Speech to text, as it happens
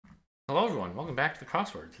Hello everyone, welcome back to the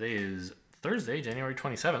crossword. Today is Thursday, January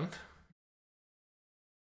 27th.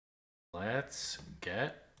 Let's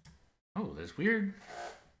get... Oh, there's weird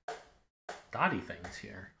dotty things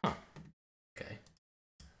here. Huh. Okay.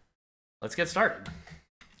 Let's get started.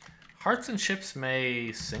 Hearts and ships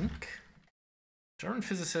may sink. German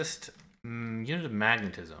physicist, unit of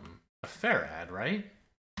magnetism. A farad, right?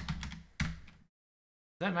 Is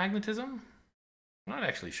that magnetism? I'm not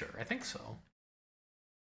actually sure. I think so.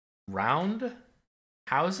 Round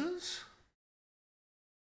houses?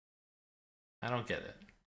 I don't get it.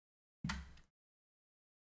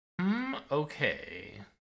 Okay.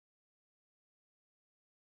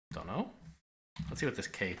 Don't know. Let's see what this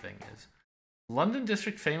K thing is. London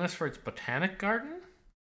district famous for its botanic garden?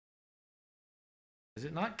 Is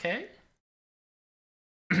it not K?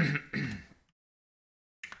 I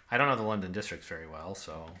don't know the London districts very well,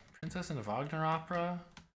 so... Princess and Wagner opera?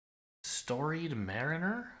 Storied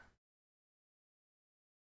Mariner?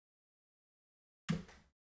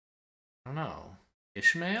 I don't know.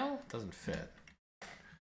 Ishmael? Doesn't fit.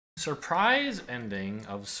 Surprise ending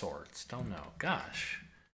of sorts. Don't know. Gosh.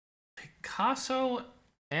 Picasso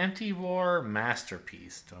anti-war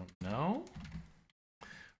masterpiece. Don't know.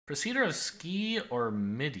 Procedure of ski or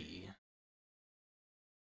MIDI.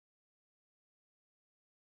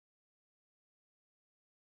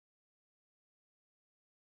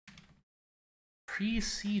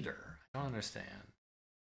 Preceder. I don't understand.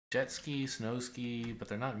 Jet ski, snow ski, but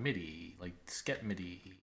they're not MIDI. Like sket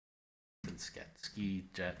MIDI. Sket, ski,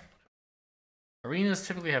 jet. Arenas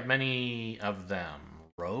typically have many of them.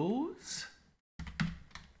 Rows?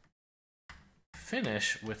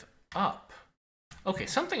 Finish with up. Okay,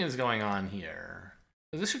 something is going on here.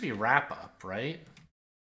 So this should be wrap up, right?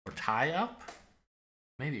 Or tie up?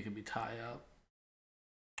 Maybe it could be tie up.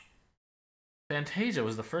 Fantasia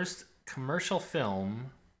was the first commercial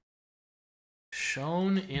film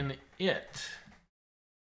shown in it.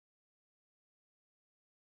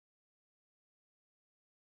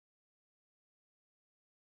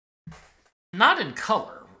 Not in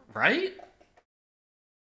color, right?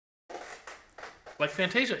 Like,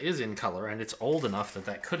 Fantasia is in color, and it's old enough that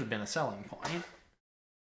that could have been a selling point.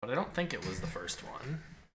 But I don't think it was the first one.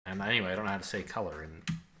 And anyway, I don't know how to say color in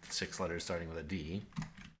 6 letters starting with a D.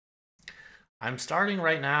 I'm starting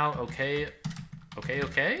right now. Okay.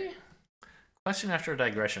 Okay. Question after a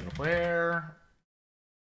digression. Where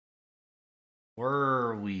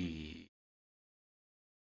were we?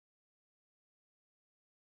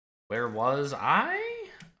 Where was I?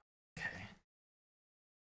 Okay.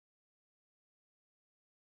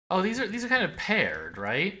 Oh, these are kind of paired,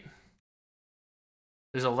 right?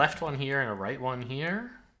 There's a left one here and a right one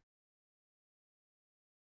here.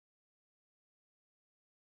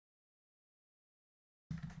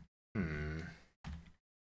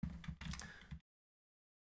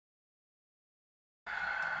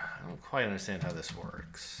 I don't quite understand how this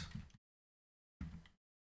works.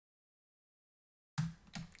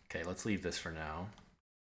 Okay, let's leave this for now.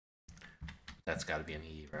 That's got to be an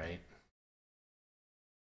E, right?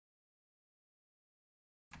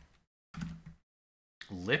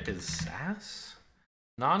 Lip is sass?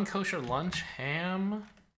 Non-kosher lunch, ham,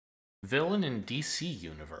 villain in DC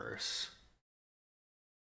universe.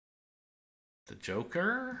 The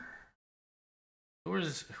Joker? Who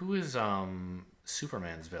is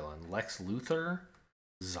Superman's villain? Lex Luthor?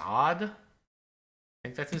 Zod? I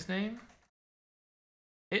think that's his name?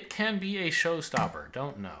 It can be a showstopper.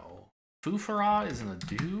 Don't know. Fufara is in the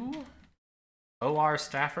do. OR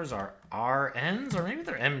staffers are RNs, or maybe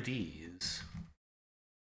they're MDs.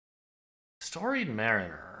 Storied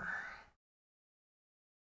Mariner.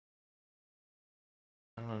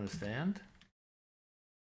 I don't understand.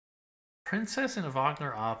 Princess in a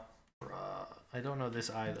Wagner opera. I don't know this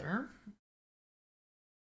either.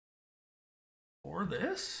 Or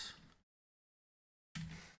this.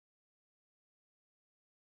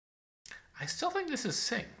 I still think this is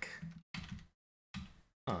sync.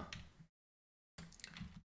 Huh.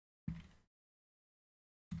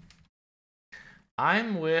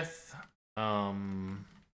 I'm with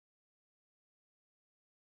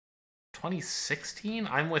 2016.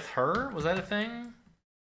 I'm with her. Was that a thing?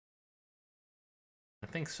 I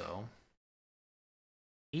think so.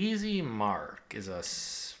 Easy Mark is a...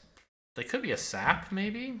 They could be a sap,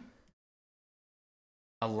 maybe?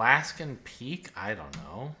 Alaskan Peak? I don't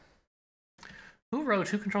know. Who wrote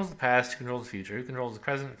Who Controls the Past, Who Controls the Future, Who Controls the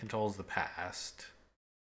Present, Who Controls the Past?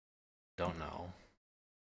 Don't know.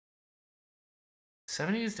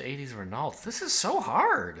 70s to 80s Renault. This is so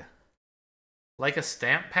hard. Like a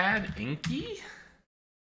stamp pad, inky?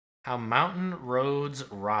 How mountain roads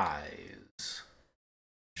rise.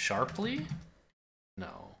 Sharply?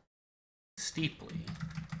 No. Steeply.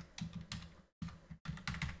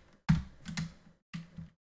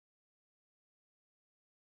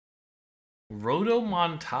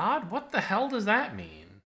 Rodomontade? What the hell does that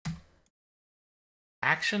mean?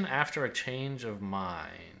 Action after a change of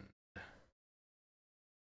mind.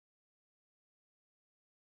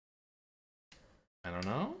 I don't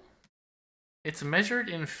know. It's measured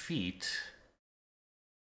in feet,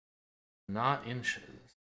 not inches.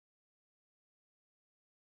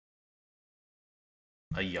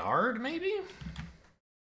 A yard, maybe?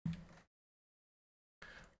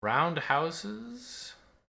 Round houses.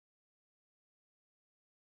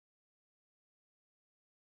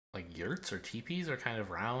 Like yurts or teepees are kind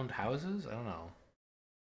of round houses? I don't know.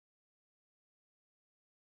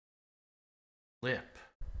 Lip.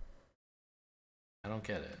 I don't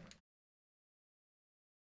get it.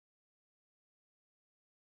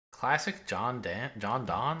 Classic John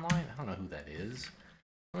Donne line? I don't know who that is.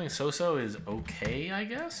 Something so-so is okay, I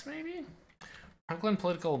guess, maybe? Franklin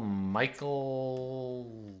political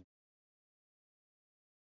Michael...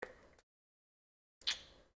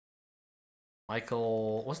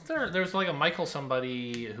 Wasn't there was like a Michael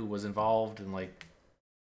somebody who was involved in like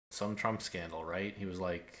some Trump scandal, right? He was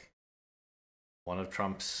like one of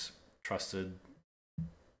Trump's trusted,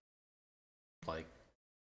 like,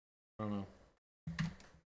 I don't know.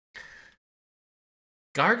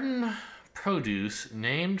 Garden produce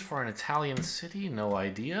named for an Italian city, no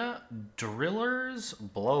idea. Driller's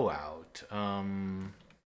blowout.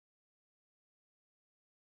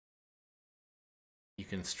 You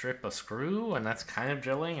can strip a screw, and that's kind of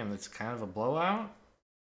drilling, and it's kind of a blowout.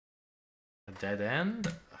 A dead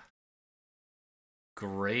end.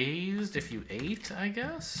 Grazed if you ate, I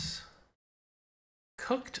guess.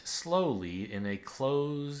 Cooked slowly in a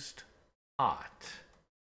closed pot.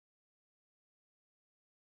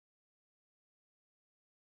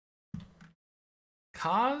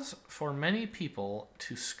 Cause for many people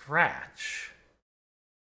to scratch.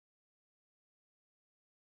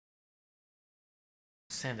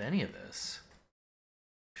 Understand any of this.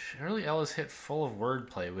 Shirley Ellis hit full of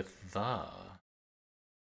wordplay with the.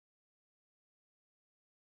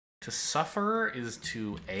 To suffer is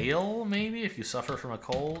to ail, maybe? If you suffer from a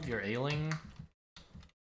cold, you're ailing.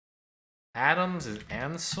 Adams is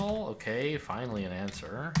Ansel. Okay, finally an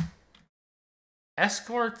answer.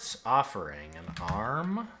 Escorts offering an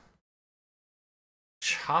arm.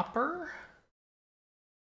 Chopper.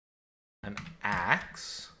 An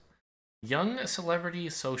axe. Young celebrity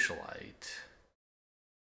socialite.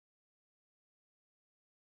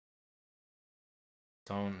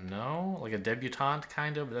 Don't know. Like a debutante,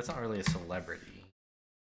 kind of, but that's not really a celebrity.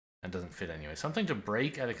 That doesn't fit anyway. Something to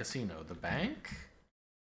break at a casino. The bank?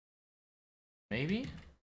 Maybe?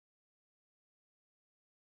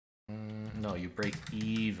 No, you break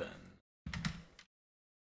even.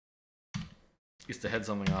 Use to head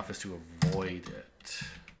something off is to avoid it.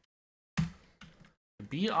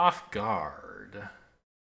 Be off guard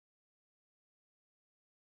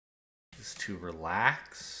is to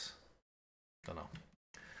relax. Don't know.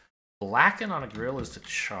 Blacken on a grill is to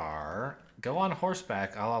char. Go on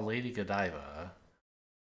horseback a la Lady Godiva.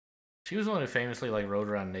 She was the one who famously like rode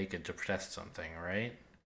around naked to protest something, right?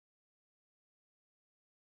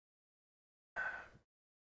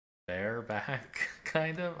 Bareback,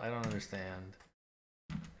 kind of? I don't understand.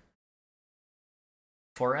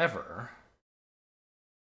 Forever.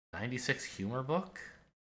 96 humor book?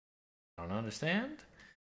 I don't understand.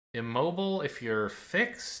 Immobile, if you're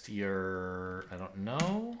fixed, you're... I don't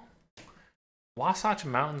know. Wasatch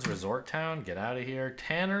Mountains Resort Town, get out of here.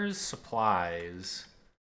 Tanner's Supplies.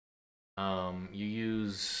 You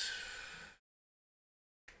use...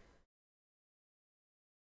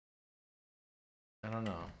 I don't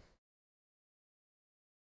know.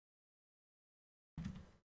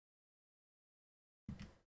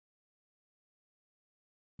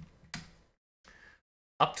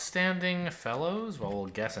 Upstanding fellows? Well, we'll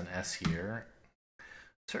guess an S here.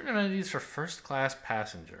 Certain amenities for first-class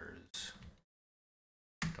passengers.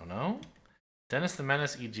 Don't know. Dennis the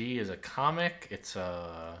Menace EG is a comic. It's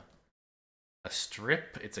a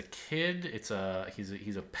strip. It's a kid. It's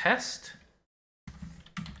he's a pest.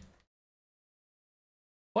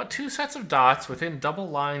 What two sets of dots within double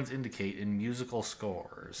lines indicate in musical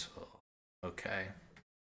scores? Oh, okay.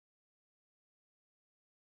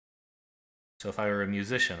 So if I were a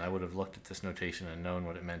musician, I would have looked at this notation and known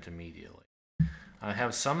what it meant immediately. I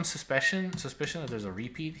have some suspicion that there's a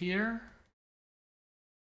repeat here.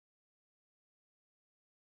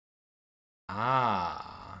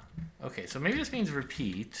 Ah. Okay, so maybe this means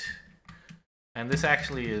repeat. And this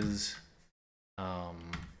actually is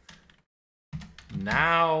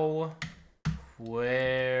Now,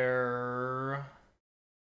 where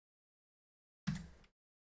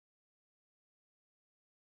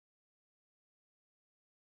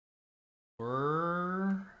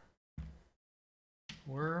were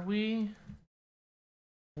we?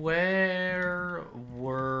 Where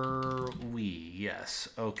were we? Yes,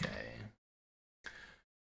 okay.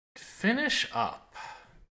 Finish up.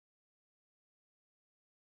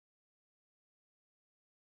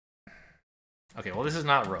 Okay, well, this is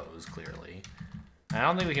not rose, clearly. I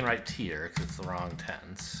don't think we can write tier because it's the wrong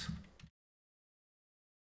tense.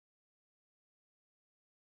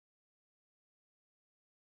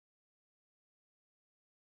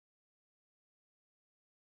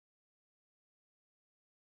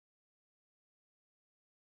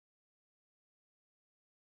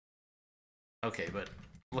 Okay, but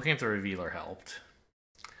looking at the revealer helped.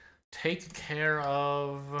 Take care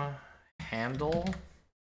of handle.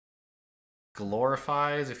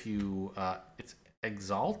 Glorifies if you it's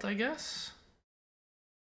exalt, I guess.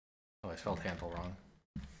 Oh, I spelled handle wrong.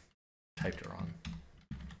 Typed it wrong.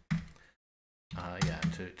 Yeah,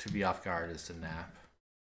 to be off guard is to nap.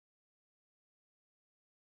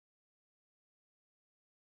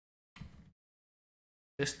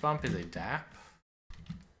 Fist bump is a dap.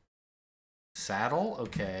 Saddle,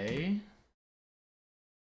 okay.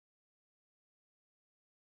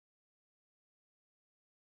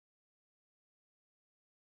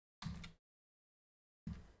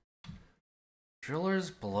 Driller's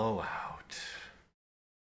blowout.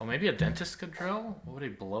 Well, maybe a dentist could drill? What would a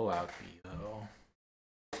blowout be, though?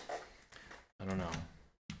 I don't know.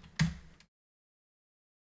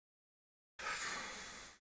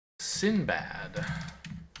 Sinbad.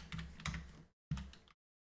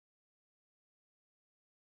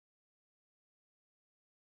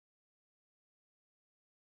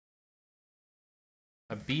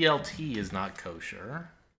 A BLT is not kosher.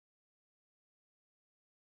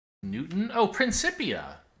 Newton? Oh,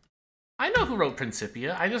 Principia! I know who wrote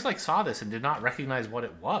Principia. I just saw this and did not recognize what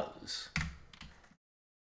it was.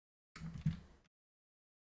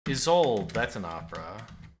 Isolde, that's an opera.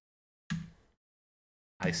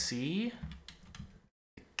 I see.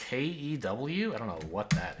 K-E-W? I don't know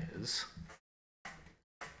what that is.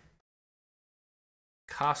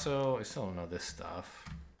 Picasso, I still don't know this stuff.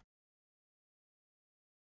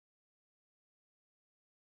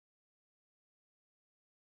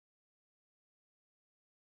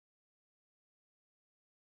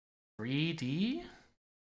 "3D?"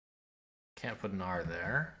 Can't put an R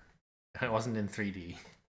there. It wasn't in 3D.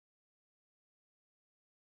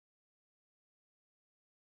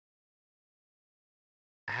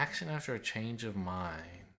 Action after a change of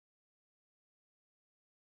mind.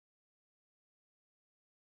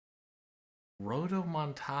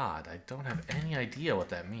 Rodomontade. I don't have any idea what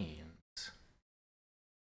that means.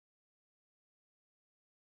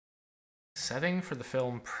 Setting for the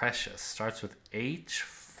film Precious. Starts with H,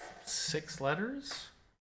 6 letters?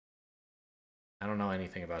 I don't know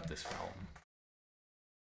anything about this film.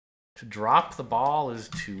 To drop the ball is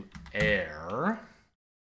to air.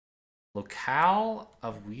 Locale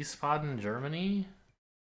of Wiesbaden, Germany?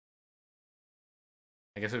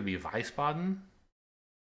 I guess it would be Wiesbaden?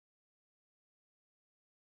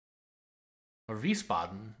 Or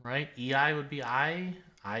Wiesbaden, right? EI would be I.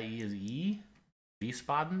 IE is E.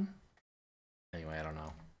 Wiesbaden? Anyway, I don't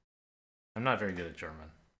know. I'm not very good at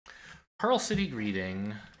German. Pearl City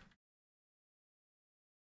Greeting.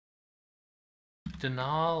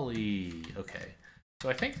 Denali. Okay. So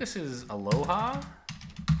I think this is Aloha.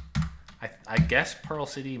 I guess Pearl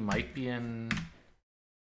City might be in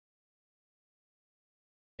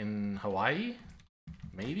Hawaii?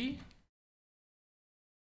 Maybe?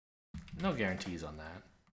 No guarantees on that.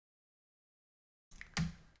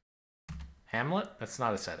 Hamlet? That's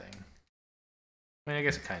not a setting. I mean, I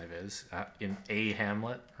guess it kind of is. In a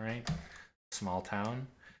hamlet, right? Small town.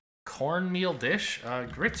 Cornmeal dish?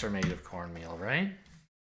 Grits are made of cornmeal, right?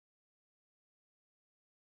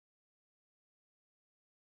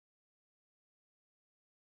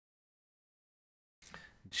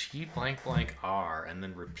 G blank blank R and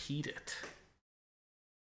then repeat it.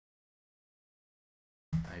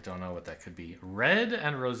 I don't know what that could be. Red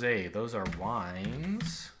and rosé, those are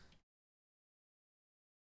wines.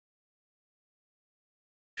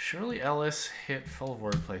 Shirley Ellis hit full of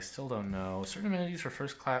wordplay, still don't know. Certain amenities for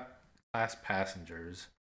first class passengers.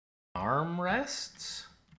 Armrests?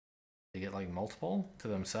 They get multiple to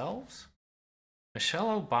themselves?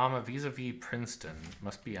 Michelle Obama vis-a-vis Princeton.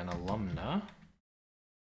 Must be an alumna.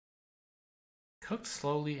 Cooked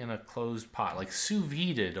slowly in a closed pot. Like sous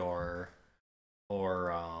vide or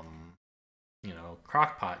you know,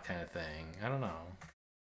 crock pot kind of thing. I don't know.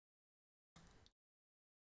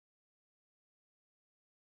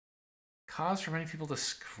 Cause for many people to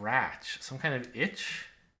scratch. Some kind of itch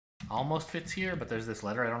almost fits here, but there's this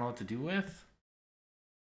letter I don't know what to do with.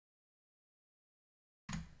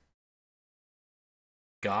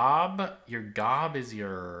 Gob. Your gob is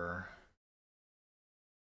your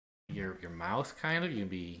mouth, kind of. You can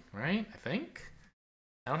be, right? I think.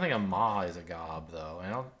 I don't think a maw is a gob, though. I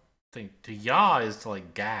don't think to yaw is to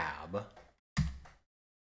like gab.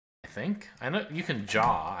 I think. I know you can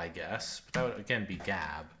jaw, I guess, but that would again be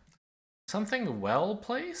gab. Something well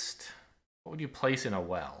placed? What would you place in a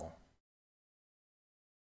well?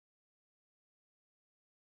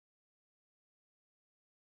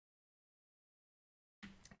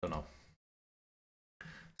 Don't know.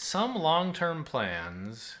 Some long-term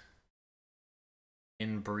plans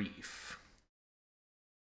in brief.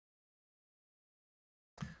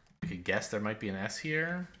 We could guess there might be an S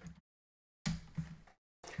here.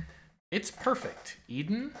 It's perfect.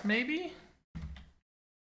 Eden, maybe?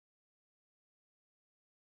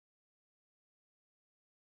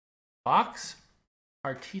 Vox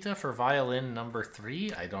Partita for violin number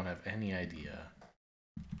 3? I don't have any idea.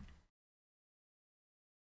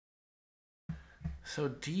 So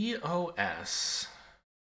DOS.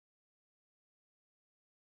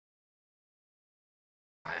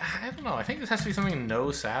 I don't know. I think this has to be something no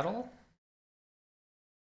saddle.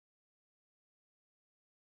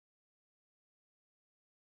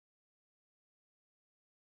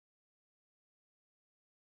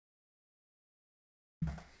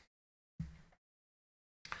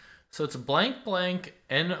 So it's blank blank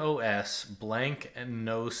NOS blank and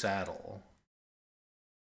no saddle.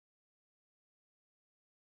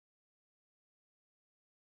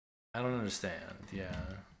 I don't understand. Yeah.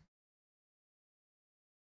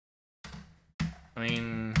 I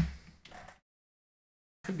mean,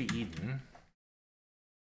 could be Eden.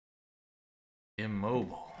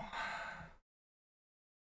 Immobile.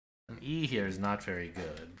 An E here is not very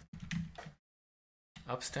good.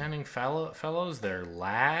 Upstanding fellows, they're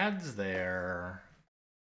lads, they're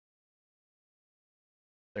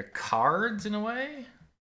cards in a way?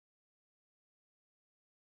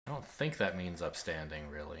 I don't think that means upstanding,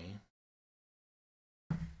 really.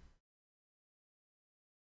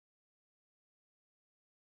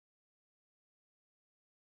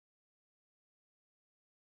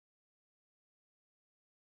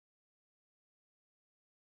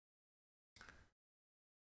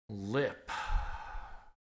 Lip.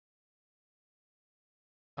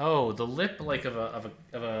 Oh, the lip like of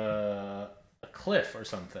a cliff or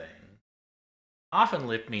something. Often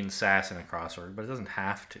lip means sass in a crossword, but it doesn't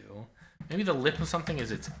have to. Maybe the lip of something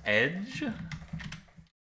is its edge?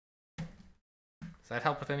 Does that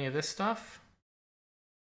help with any of this stuff?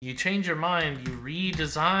 You change your mind, you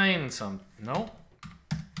redesign some... Nope.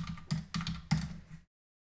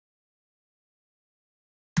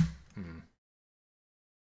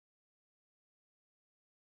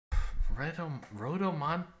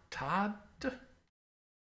 Rodomontade?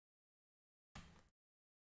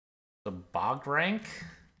 The bog rank?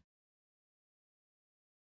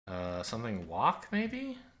 Something walk,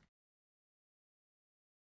 maybe?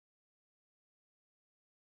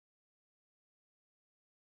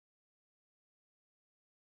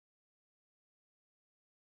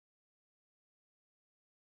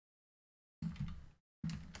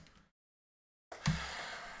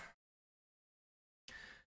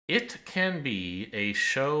 It can be a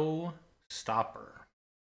show stopper.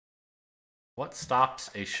 What stops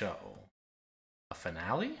a show? A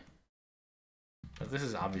finale? But this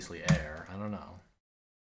is obviously air. I don't know.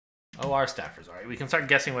 OR staffers. All right, we can start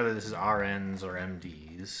guessing whether this is RNs or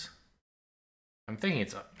MDs. I'm thinking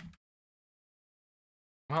it's a...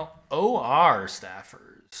 Well, OR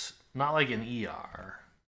staffers. Not like an ER.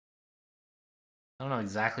 I don't know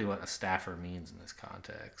exactly what a staffer means in this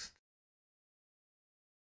context.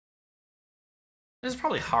 This is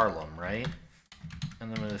probably Harlem, right?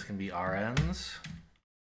 And then this can be RNs.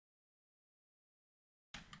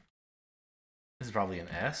 This is probably an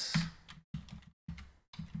S.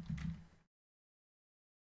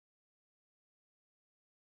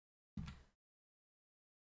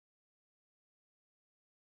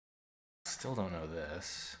 Still don't know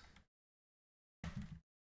this.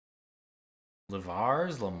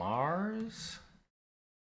 Levars, Lamars.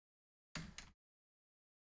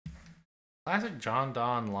 Classic John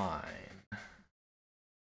Donne line.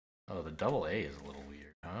 Oh, the double A is a little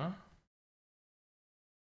weird, huh?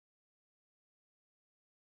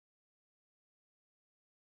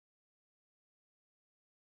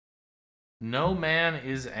 No man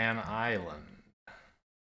is an island.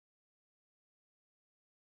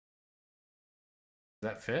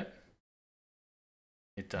 that fit?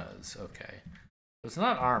 It does, okay. It's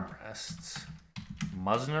not armrests.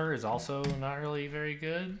 Musner is also not really very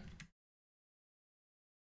good.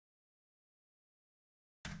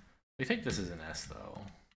 We think this is an S, though.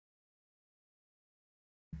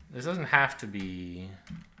 This doesn't have to be...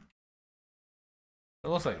 It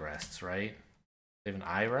looks like rests, right? They have an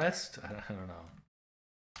I rest? I don't know.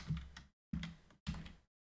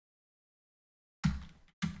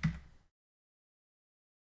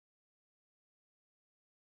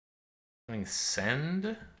 Something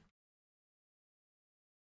send?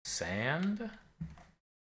 Sand?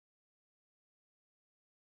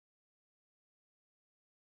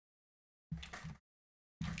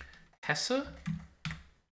 Hesse?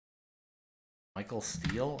 Michael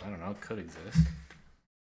Steele? I don't know, it could exist.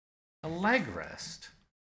 A leg rest.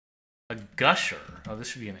 A gusher. Oh, this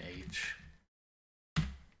should be an H.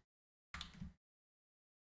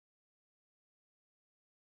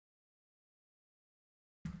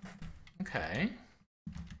 Okay.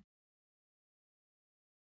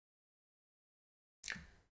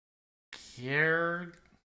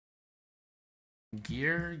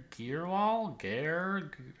 Gearwall?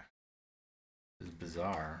 This is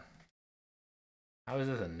bizarre. How is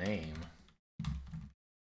this a name?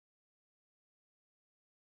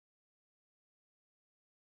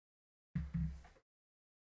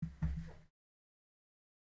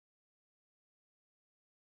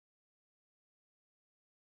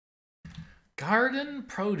 Garden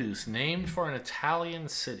produce named for an Italian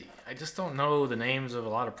city. I just don't know the names of a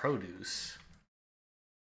lot of produce.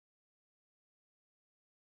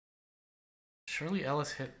 Shirley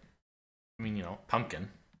Ellis hit... I mean, you know, pumpkin.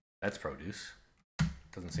 That's produce.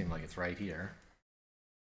 Doesn't seem like it's right here.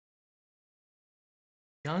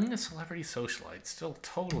 Young celebrity socialite. Still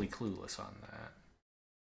totally clueless on that.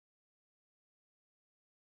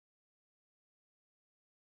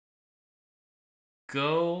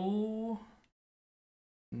 Go...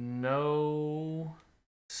 No...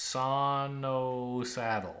 Sono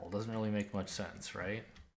saddle. Doesn't really make much sense, right?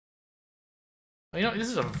 Well, you know, this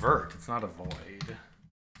is a vert. It's not a void.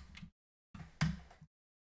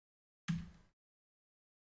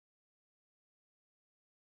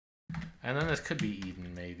 And then this could be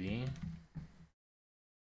Eden, maybe.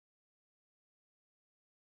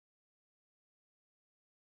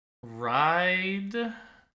 Ride...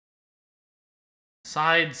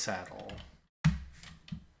 Side saddle.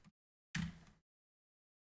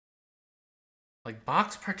 Like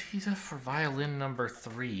box partita for violin number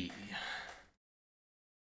 3.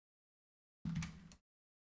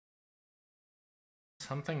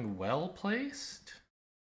 Something well placed?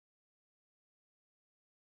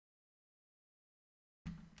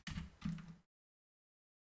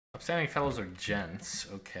 Upstanding fellows are gents.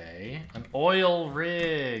 Okay. An oil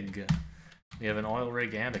rig. We have an oil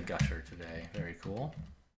rig and a gusher today. Very cool.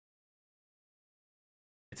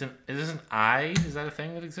 Is this an I? Is that a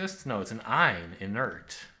thing that exists? No, it's an ein,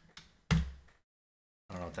 inert. I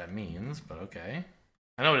don't know what that means, but okay.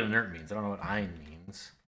 I know what inert means. I don't know what ein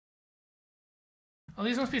means. Oh,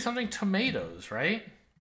 these must be something tomatoes, right?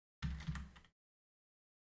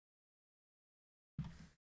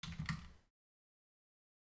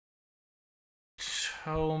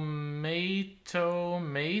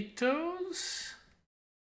 Tomatoes?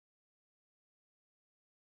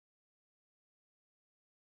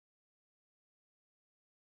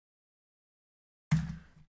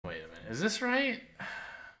 Wait a minute, is this right?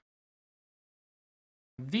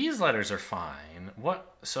 These letters are fine.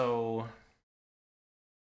 What? So...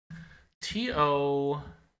 T-O...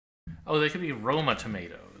 Oh, they could be Roma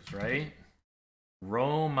tomatoes, right?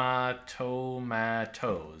 Roma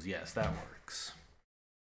tomatoes. Yes, that works.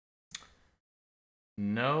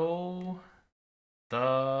 No...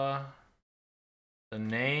 The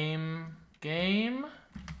name game?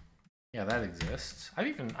 Yeah, that exists.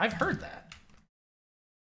 I've heard that.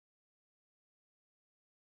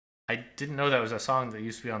 I didn't know that was a song that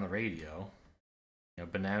used to be on the radio. You know,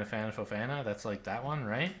 Banana Fan Fofana, that's like that one,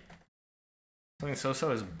 right? Something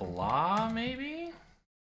so-so is blah, maybe?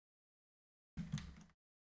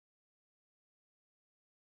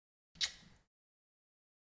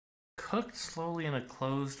 Cooked slowly in a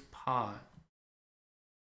closed pot.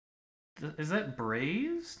 Is that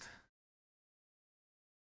braised?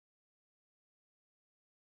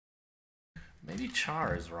 Maybe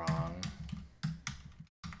char is wrong.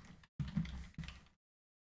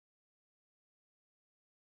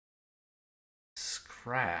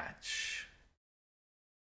 Scratch.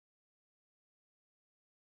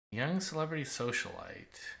 Young celebrity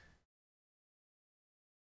socialite.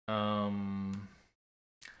 An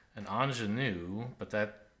ingenue, but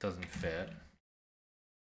that doesn't fit.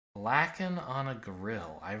 Blacken on a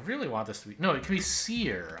grill. I really want this to be... No, it can be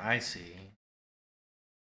sear. I see.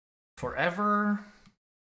 Forever...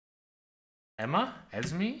 Emma?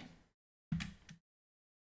 Esme?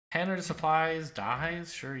 Canada supplies,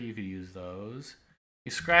 dyes. Sure, you could use those.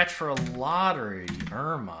 You scratch for a lottery.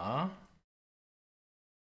 Irma.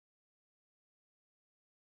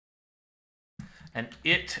 An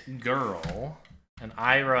it girl. An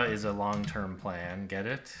Ira is a long-term plan. Get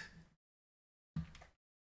it?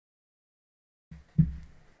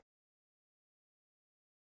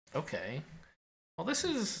 Okay. Well, this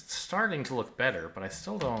is starting to look better, but I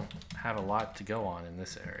still don't have a lot to go on in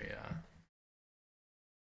this area.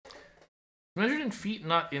 Measured in feet,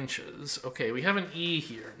 not inches. Okay, we have an E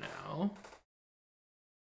here now.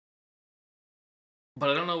 But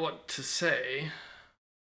I don't know what to say.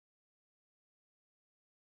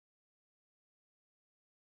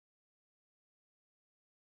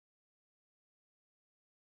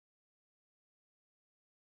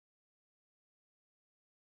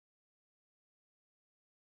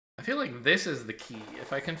 I feel like this is the key.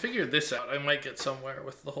 If I can figure this out, I might get somewhere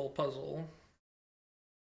with the whole puzzle.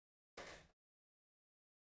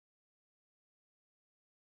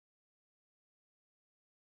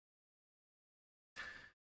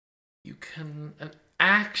 You can... An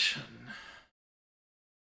action.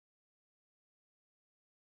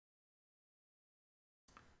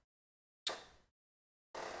 I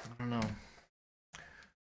don't know.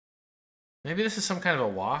 Maybe this is some kind of a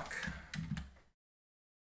walk.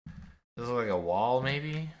 Does it look like a wall,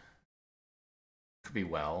 maybe? Could be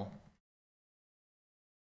well.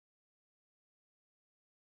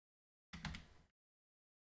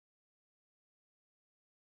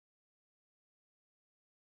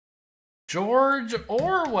 George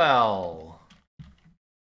Orwell.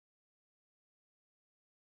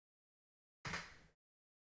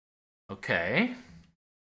 Okay.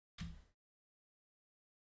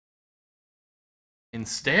 In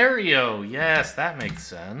stereo, yes, that makes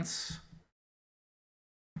sense.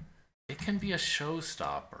 It can be a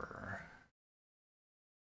showstopper.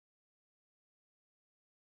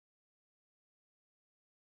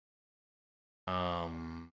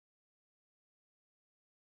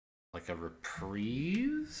 Like a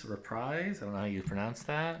reprise? Reprise? I don't know how you pronounce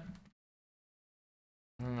that.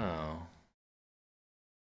 I don't know.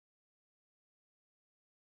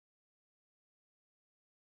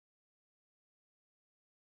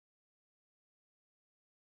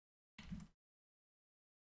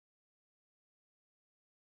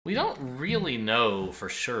 We don't really know for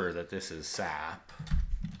sure that this is sap.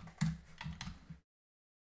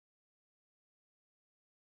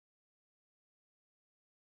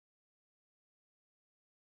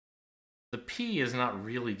 The P is not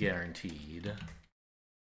really guaranteed.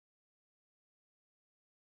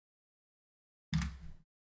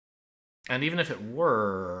 And even if it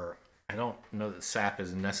were, I don't know that sap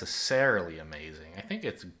is necessarily amazing. I think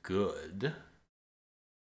it's good.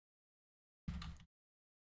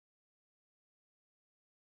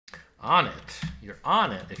 On it. You're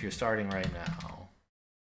on it if you're starting right now.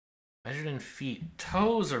 Measured in feet.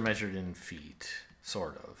 Toes are measured in feet.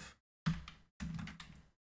 Sort of.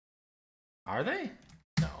 Are they?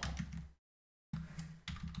 No.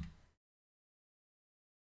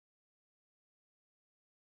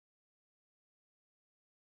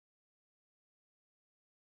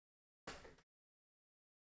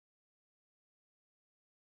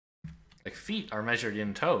 Like feet are measured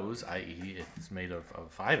in toes, i.e. it's made of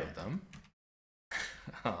 5 of them.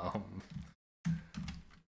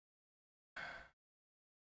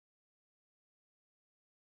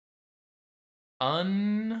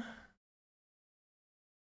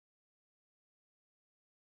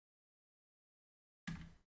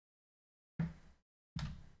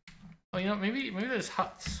 Oh, you know, maybe there's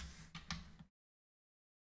huts.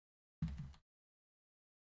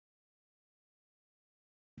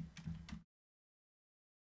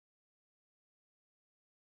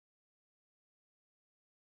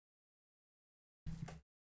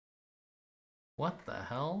 What the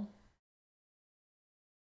hell?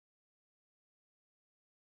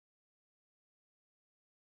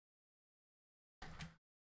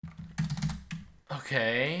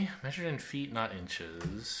 Okay, measured in feet, not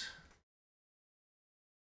inches.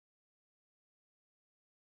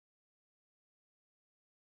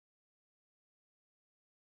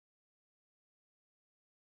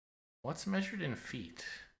 What's measured in feet?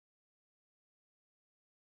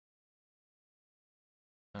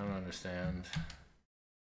 I don't understand.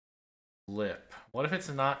 Lip. What if it's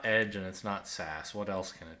not edge and it's not sass? What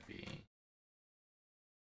else can it be?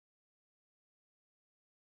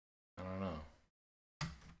 I don't know.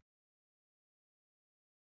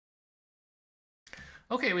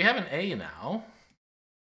 Okay, we have an A now.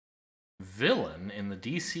 Villain in the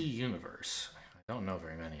DC universe. I don't know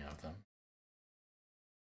very many of them.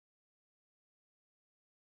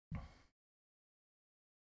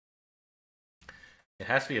 It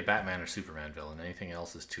has to be a Batman or Superman villain. Anything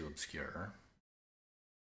else is too obscure.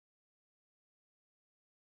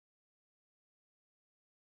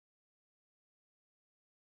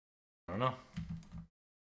 I don't know.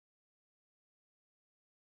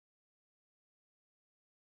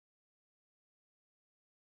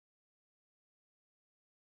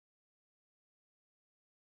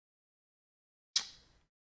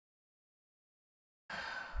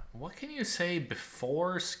 What can you say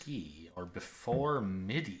before ski or before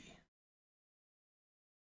MIDI?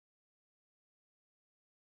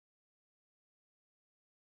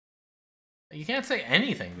 You can't say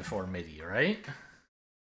anything before MIDI, right?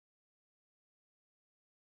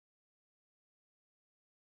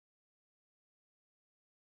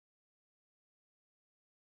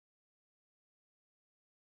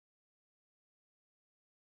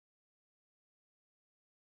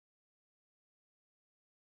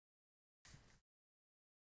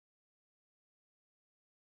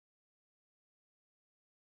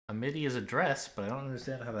 A MIDI is a dress, but I don't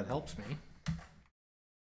understand how that helps me.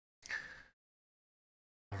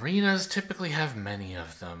 Arenas typically have many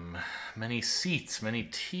of them. Many seats, many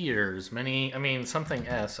tiers, many... I mean, something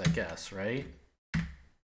S, I guess, right?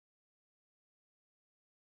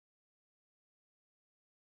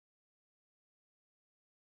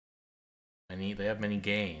 They have many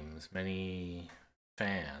games, many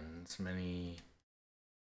fans, many...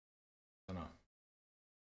 I don't know.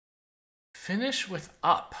 Finish with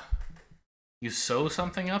up. You sew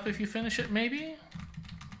something up if you finish it, maybe?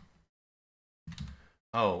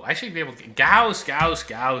 Oh, I should be able to... Gauss.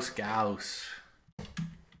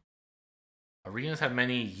 Arenas have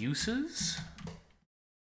many uses.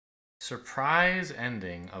 Surprise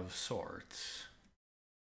ending of sorts.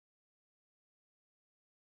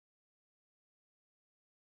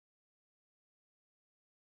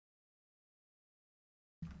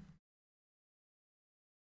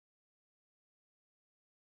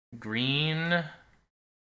 Green.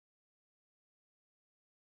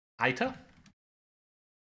 Ita?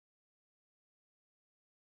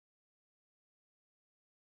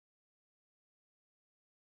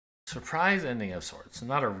 Surprise ending of sorts.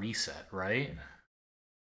 Not a reset, right?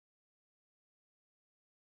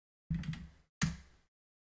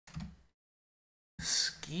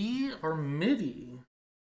 Ski or MIDI?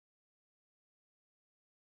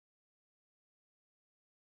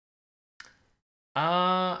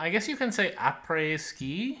 I guess you can say après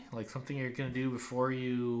ski, like something you're gonna do before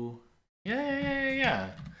you... Yeah.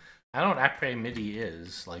 I don't know what après midi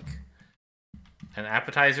is. Like an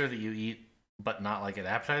appetizer that you eat, but not like at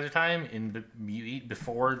appetizer time. You eat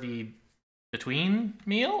before the between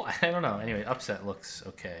meal. I don't know. Anyway, upset looks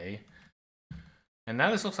okay. And now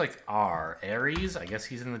this looks like R. Ares. I guess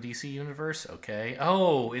he's in the DC universe. Okay.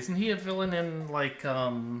 Oh, isn't he a villain in like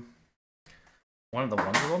one of the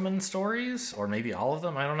Wonder Woman stories, or maybe all of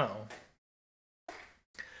them? I don't know.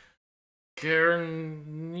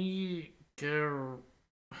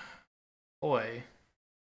 Boy.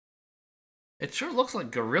 It sure looks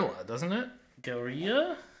like gorilla, doesn't it?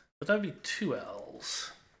 Gorilla? But that'd be 2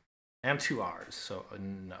 L's. And 2 R's, so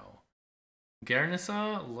no.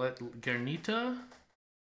 Guernita?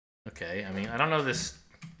 Okay, I mean, I don't know this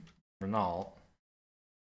Renault.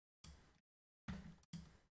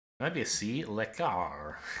 Might be a C.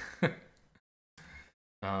 Lecar.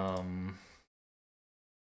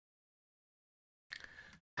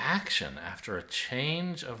 Action after a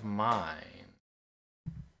change of mind.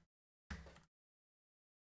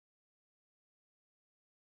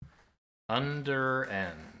 Under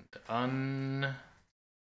end.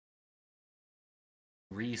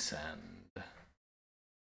 Resend.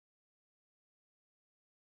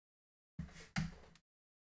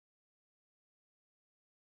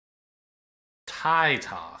 Tie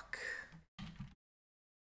talk.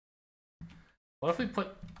 What if we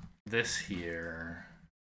put this here?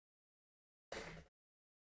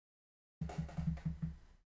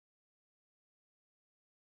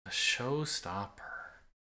 A showstopper.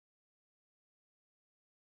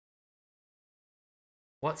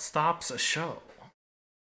 What stops a show?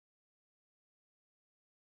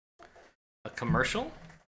 A commercial?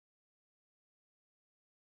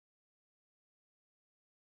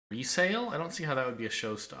 Resale? I don't see how that would be a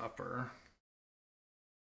showstopper.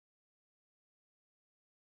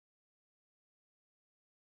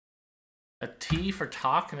 A T for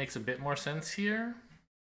talk makes a bit more sense here.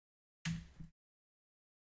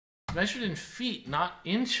 Measured in feet, not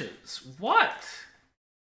inches. What?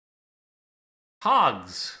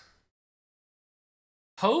 Hogs.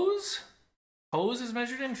 Hose? Hose is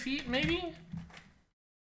measured in feet, maybe?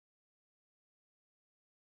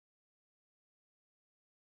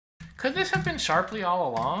 Could this have been sharply all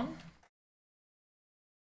along?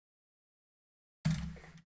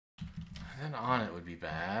 Then on it would be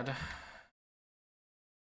bad.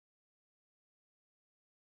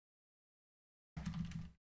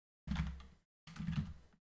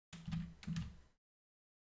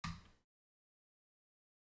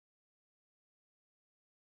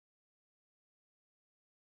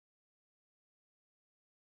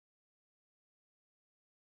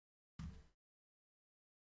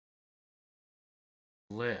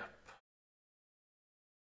 Lip.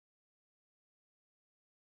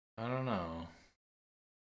 I don't know.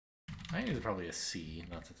 I think it's probably a C.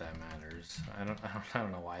 Not that that matters. I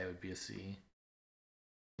don't know why it would be a C.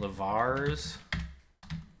 Levars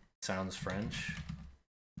sounds French.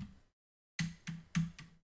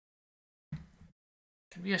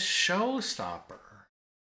 Could be a showstopper.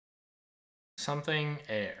 Something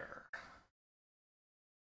air.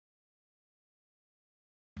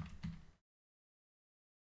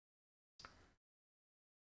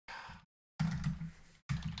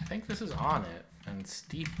 I think this is on it and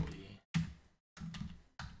steeply.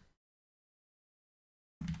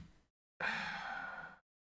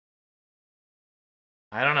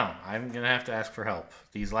 I don't know. I'm gonna have to ask for help.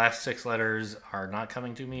 These last 6 letters are not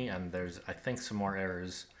coming to me, and there's, I think, some more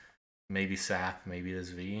errors. Maybe sap, maybe this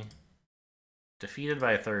V. Defeated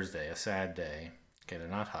by a Thursday, a sad day. Okay, they're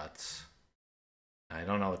not huts. I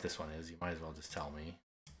don't know what this one is. You might as well just tell me.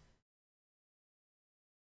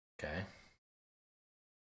 Okay.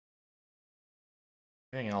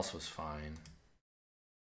 Everything else was fine.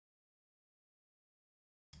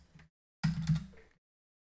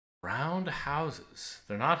 Round houses.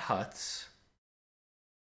 They're not huts.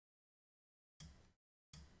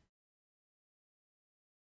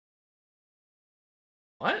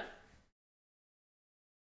 What?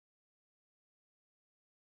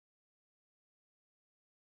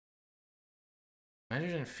 Measured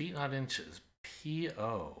in feet, not inches.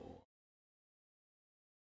 P-O.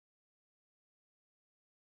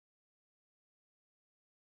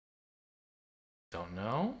 Don't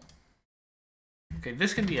know. Okay,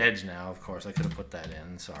 this can be edge now, of course. I could have put that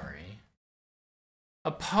in, sorry.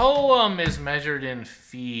 A poem is measured in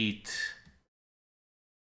feet.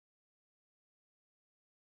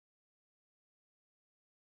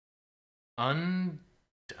 I don't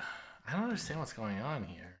understand what's going on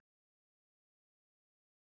here.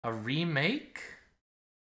 A remake?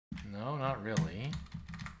 No, not really.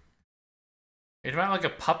 It's about like a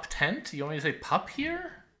pup tent? You want me to say pup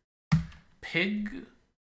here? Pig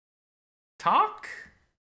talk?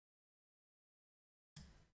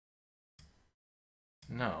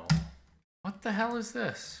 No. What the hell is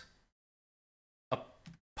this? A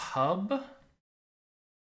pub?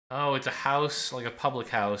 Oh, it's a house, like a public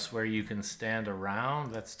house where you can stand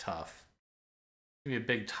around? That's tough. Maybe a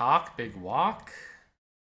big talk, big walk?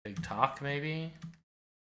 Big talk, maybe?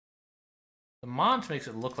 The Mont makes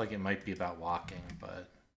it look like it might be about walking, but...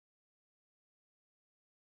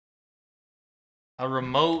 A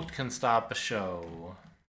remote can stop a show.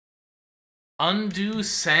 Undo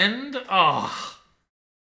send? Oh!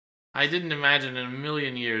 I didn't imagine in a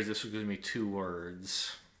million years this was going to be 2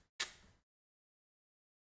 words.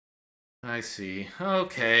 I see.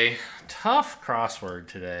 Okay. Tough crossword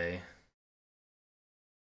today.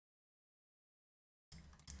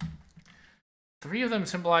 Three of them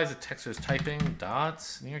symbolize the texter's typing.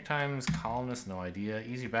 Dots. New York Times columnist, no idea.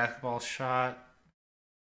 Easy basketball shot.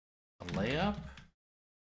 A layup.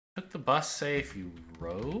 Took the bus, say if you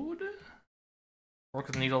rode? Work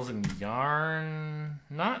with needles and yarn.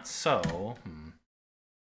 Not so.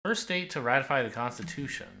 First state to ratify the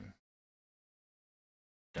Constitution.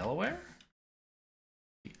 Delaware?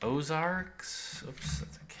 The Ozarks. Oops,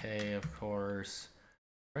 that's a K, of course.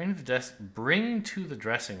 Bring to the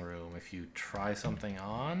dressing room if you try something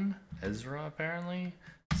on. Ezra, apparently.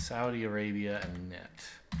 Saudi Arabia and knit.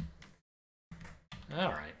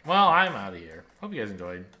 Alright, well, I'm out of here. Hope you guys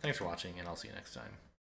enjoyed. Thanks for watching, and I'll see you next time.